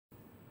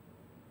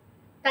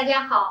大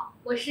家好，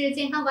我是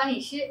健康管理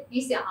师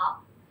李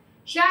晓。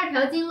12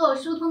条经络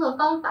疏通的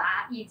方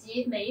法以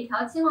及每一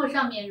条经络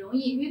上面容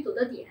易淤堵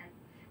的点，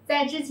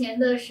在之前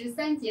的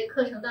13节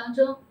课程当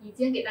中已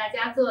经给大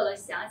家做了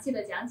详细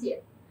的讲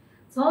解。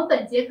从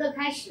本节课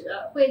开始，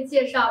会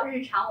介绍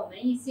日常我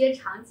们一些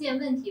常见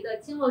问题的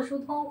经络疏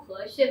通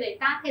和穴位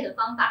搭配的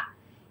方法，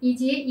以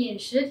及饮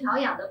食调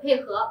养的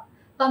配合，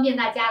方便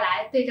大家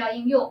来对照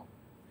应用。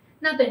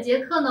那本节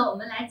课呢，我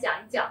们来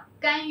讲一讲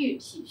肝郁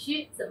脾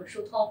虚怎么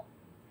疏通。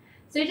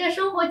随着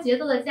生活节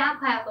奏的加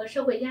快和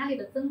社会压力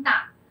的增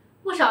大，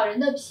不少人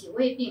的脾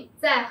胃病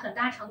在很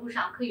大程度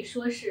上可以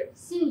说是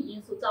心理因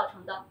素造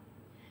成的。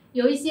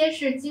有一些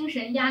是精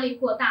神压力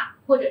过大，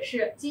或者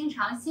是经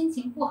常心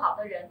情不好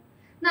的人，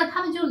那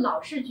他们就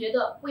老是觉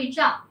得胃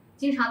胀，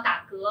经常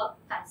打嗝、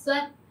反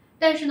酸，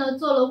但是呢，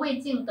做了胃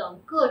镜等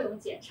各种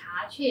检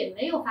查，却也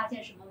没有发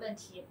现什么问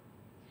题。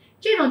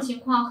这种情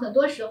况很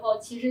多时候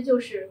其实就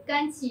是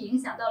肝气影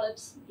响到了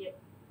脾。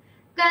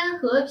肝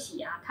和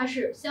脾它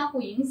是相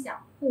互影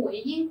响、互为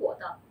因果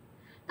的。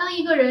当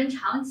一个人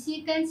长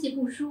期肝气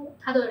不舒，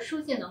他的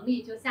疏泄能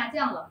力就下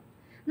降了，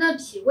那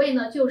脾胃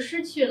呢就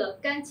失去了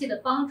肝气的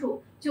帮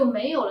助，就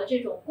没有了这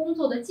种工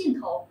作的劲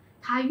头，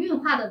它运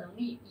化的能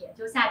力也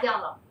就下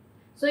降了。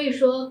所以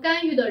说，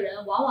肝郁的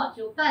人往往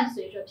就伴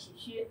随着脾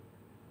虚。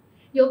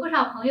有不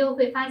少朋友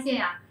会发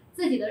现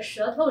自己的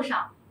舌头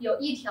上有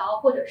1条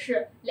或者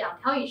是2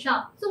条以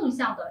上纵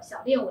向的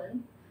小裂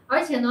纹。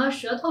而且呢，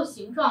舌头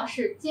形状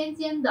是尖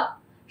尖的，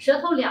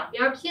舌头两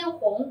边偏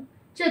红，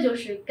这就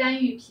是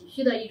肝郁脾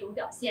虚的一种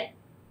表现。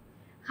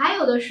还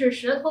有的是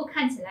舌头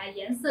看起来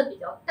颜色比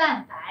较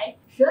淡白，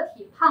舌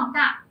体胖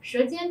大，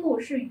舌尖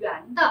部是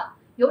圆的，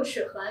有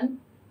齿痕，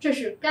这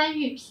是肝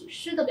郁脾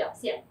湿的表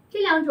现。这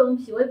2种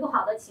脾胃不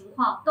好的情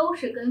况都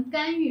是跟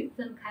肝郁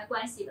分不开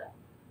关系的。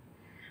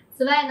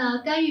此外呢，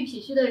肝郁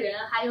脾虚的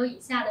人还有以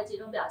下的几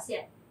种表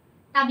现：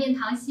大便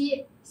溏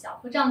稀、小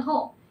腹胀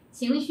痛、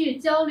情绪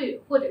焦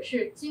虑或者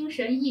是精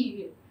神抑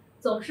郁，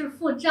总是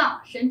腹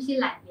胀、神疲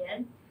懒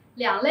言，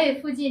两肋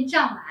附近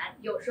胀满，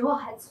有时候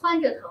还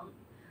窜着疼，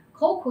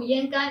口苦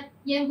咽干，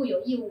咽部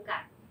有异物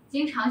感，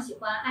经常喜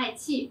欢嗳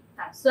气、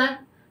反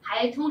酸，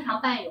还通常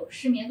伴有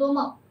失眠多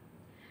梦。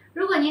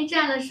如果您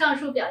占了上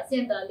述表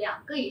现的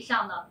2个以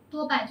上呢，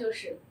多半就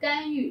是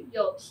肝郁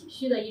又脾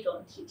虚的一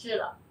种体质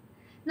了。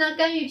那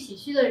肝郁脾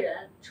虚的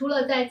人，除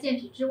了在健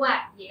脾之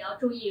外，也要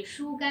注意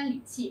疏肝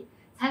理气，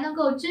才能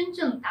够真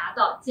正达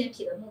到健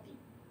脾的目的。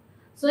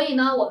所以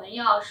呢，我们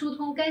要疏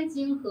通肝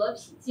经和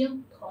脾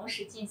经同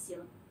时进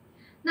行。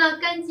那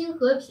肝经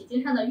和脾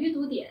经上的淤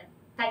堵点，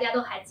大家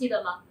都还记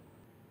得吗？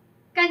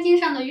肝经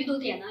上的淤堵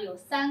点呢有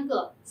3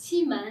个：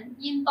期门、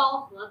阴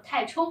包和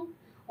太冲。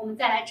我们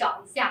再来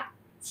找一下，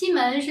期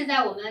门是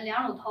在我们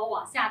两乳头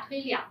往下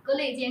推2个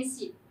肋间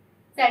隙，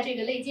在这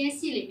个肋间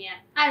隙里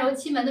面，按揉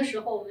期门的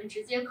时候，我们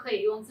直接可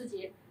以用自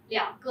己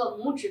2个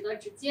拇指的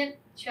指尖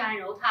去按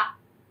揉它。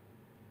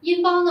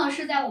阴包呢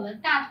是在我们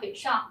大腿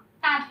上，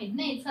大腿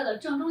内侧的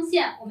正中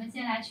线，我们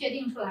先来确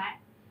定出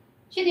来。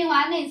确定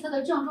完内侧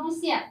的正中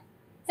线，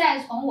再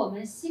从我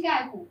们膝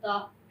盖骨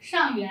的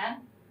上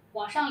缘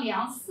往上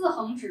量4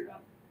横指，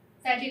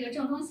在这个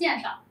正中线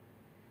上，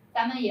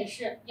咱们也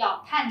是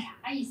要探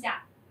查一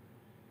下，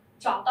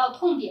找到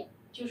痛点，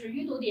就是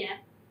淤堵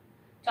点。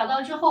找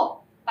到之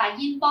后，把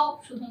阴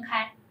包疏通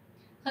开。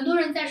很多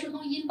人在疏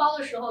通阴包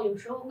的时候，有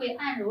时候会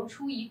按揉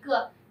出一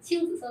个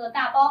青紫色的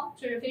大包，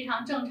这是非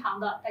常正常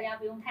的，大家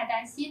不用太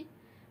担心。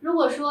如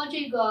果说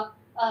这个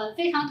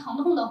非常疼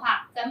痛的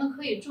话，咱们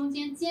可以中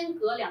间间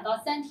隔2到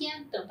3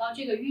天，等到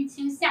这个淤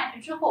青下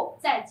去之后，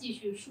再继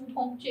续疏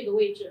通这个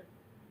位置。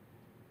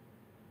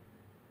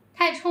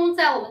太冲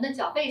在我们的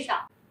脚背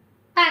上，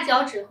大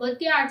脚趾和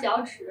第2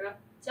脚趾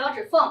脚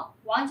趾缝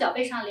往脚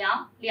背上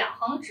量2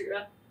横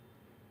指，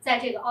在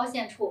这个凹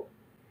陷处。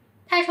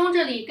太冲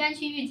这里肝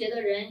气郁结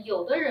的人，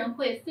有的人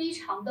会非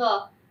常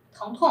的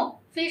疼痛，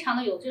非常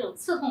的有这种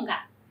刺痛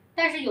感，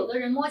但是有的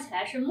人摸起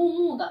来是木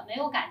木的，没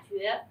有感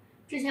觉。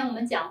之前我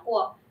们讲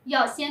过，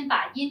要先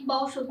把阴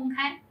包疏通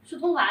开，疏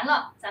通完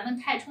了，咱们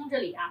太冲这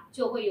里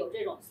就会有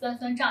这种酸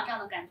酸胀胀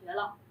的感觉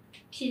了。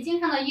脾经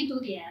上的淤堵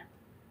点，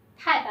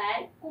太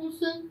白、公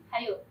孙还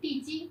有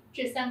地基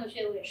这3个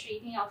穴位是一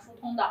定要疏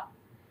通的。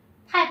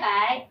太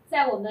白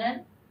在我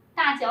们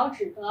大脚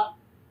趾的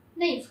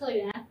内侧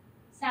缘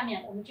下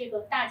面，我们这个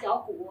大脚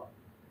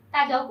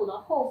骨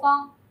的后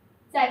方，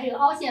在这个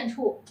凹陷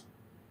处，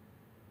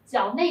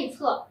脚内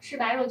侧赤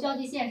白肉交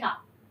际线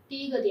上，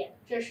第1个点，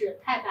这是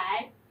太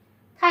白。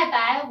太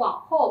白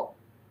往后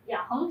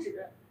2横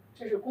指，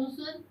这是公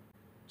孙，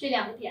这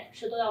2个点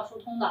是都要疏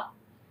通的。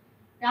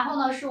然后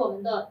呢，是我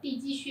们的地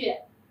基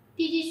穴，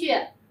地基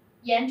穴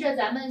沿着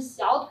咱们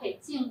小腿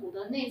胫骨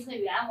的内侧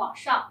缘往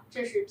上，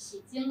这是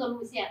脾经的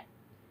路线。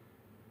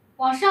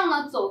往上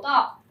呢，走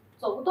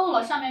不动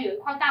了，上面有一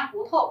块大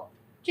骨头，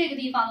这个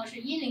地方呢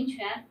是阴陵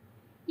泉，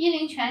阴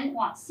陵泉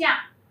往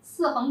下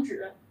4横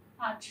指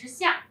直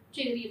下，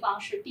这个地方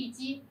是地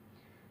基，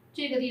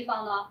这个地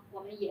方呢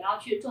我们也要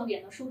去重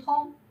点的疏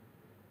通，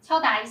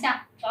敲打一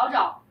下，找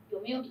找有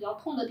没有比较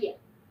痛的点，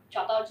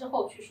找到之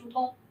后去疏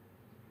通。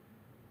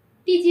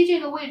地基这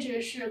个位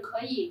置是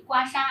可以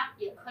刮痧，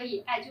也可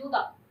以艾灸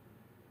的。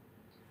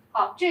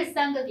好，这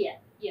3个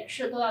点也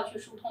是都要去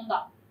疏通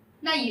的。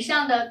那以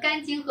上的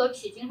肝经和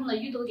脾经上的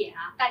淤堵点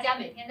啊，大家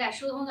每天在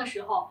疏通的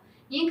时候，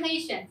您可以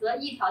选择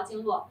一条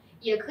经络，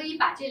也可以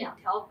把这2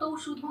条都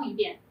疏通一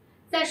遍。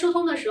在疏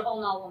通的时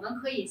候呢，我们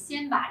可以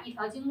先把一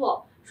条经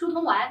络疏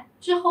通完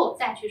之后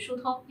再去疏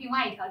通另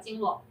外一条经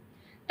络。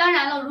当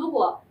然了，如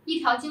果一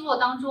条经络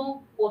当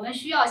中我们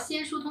需要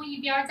先疏通一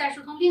边再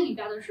疏通另一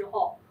边的时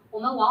候，我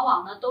们往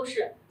往呢都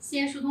是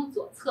先疏通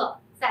左侧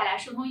再来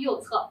疏通右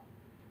侧，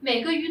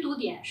每个淤堵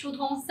点疏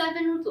通3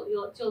分钟左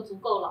右就足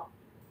够了。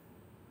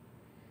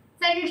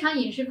在日常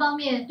饮食方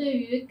面，对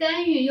于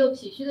肝郁又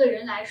脾虚的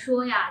人来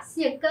说呀，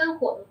泻肝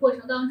火的过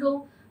程当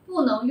中，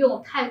不能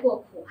用太过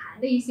苦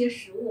寒的一些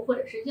食物或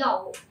者是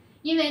药物，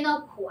因为呢，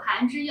苦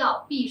寒之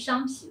药必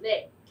伤脾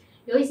胃。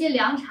有一些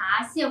凉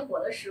茶泻火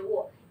的食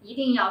物，一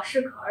定要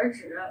适可而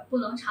止，不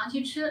能长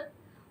期吃。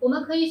我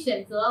们可以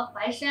选择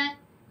淮山、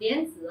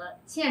莲子、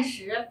芡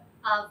实、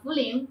茯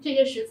苓这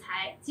些食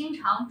材，经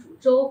常煮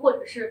粥或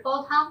者是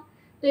煲汤。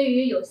对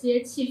于有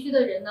些气虚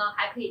的人呢，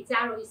还可以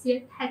加入一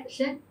些太子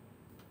参。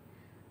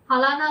好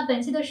了，那本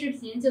期的视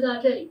频就到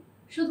这里。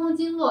疏通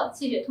经络，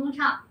气血通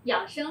畅，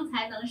养生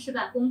才能事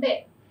半功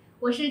倍。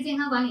我是健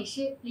康管理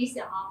师李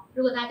晓。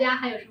如果大家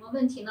还有什么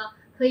问题呢，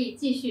可以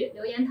继续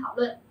留言讨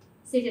论。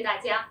谢谢大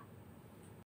家。